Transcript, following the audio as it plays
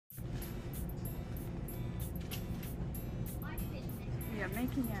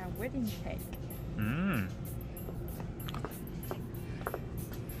making our wedding cake. 음.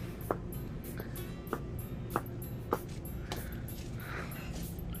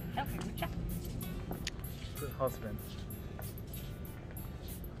 Help me, would ya? Good husband.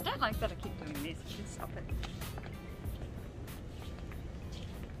 I don't like that I keep doing this. Just stop it.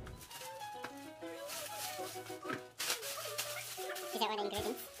 Is that what the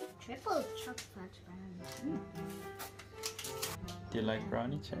ingredients? Triple chocolate brownie. Do you like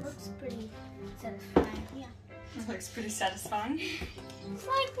brownie, Chess? Looks pretty satisfying. Yeah. It looks pretty satisfying. It's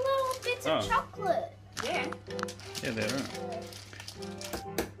like little bits of chocolate. Yeah. Yeah, they are.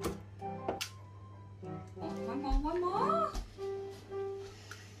 One more.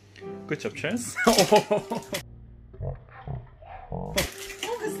 Good job, Chess. What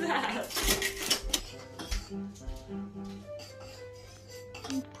was that?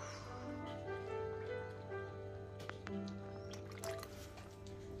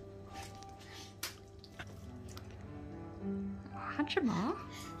 Hachima.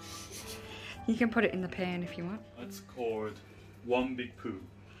 You can put it in the pan if you want. It's called one big poo.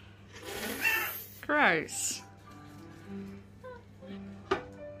 Gross.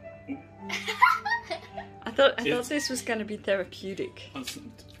 I thought this was going to be therapeutic.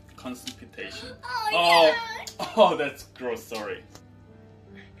 Constipation. Oh, Oh, that's gross. Sorry.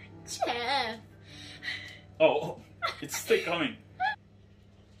 Chef. Oh, it's still coming.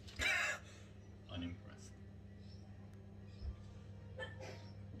 Unimpressed.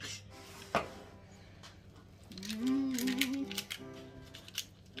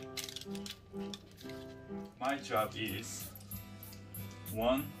 My job is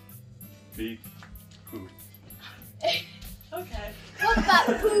one big poo. Okay. What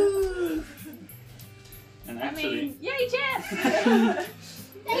about poo? And actually, Yay, Jeff!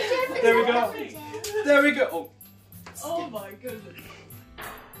 there we go. There we go. Oh. Oh my goodness.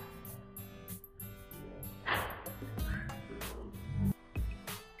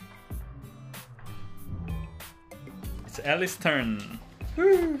 It's Ellie's turn.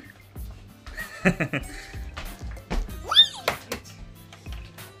 Woo.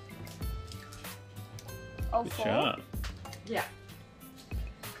 Oh, Good four? job. Yeah.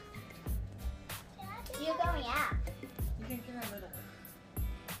 You're going out. You can give her a little.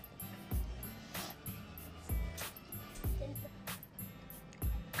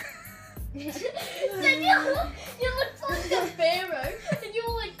 Then you look like a pharaoh and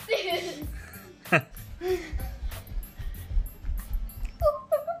you're like this.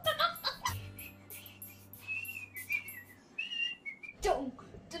 Don't.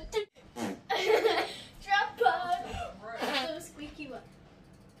 Drop pod. So squeaky one.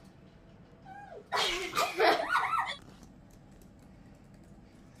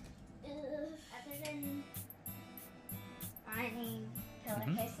 Other than ironing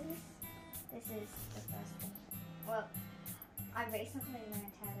pillowcases, this is the first thing. Well, I recently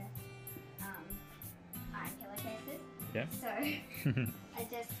learned how to iron pillowcases. Yeah. So I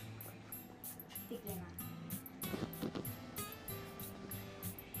just beginner.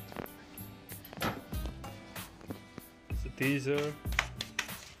 So these are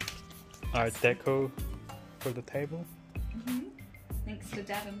Art Deco for the table. Thanks to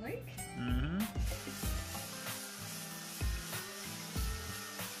Dad and Luke.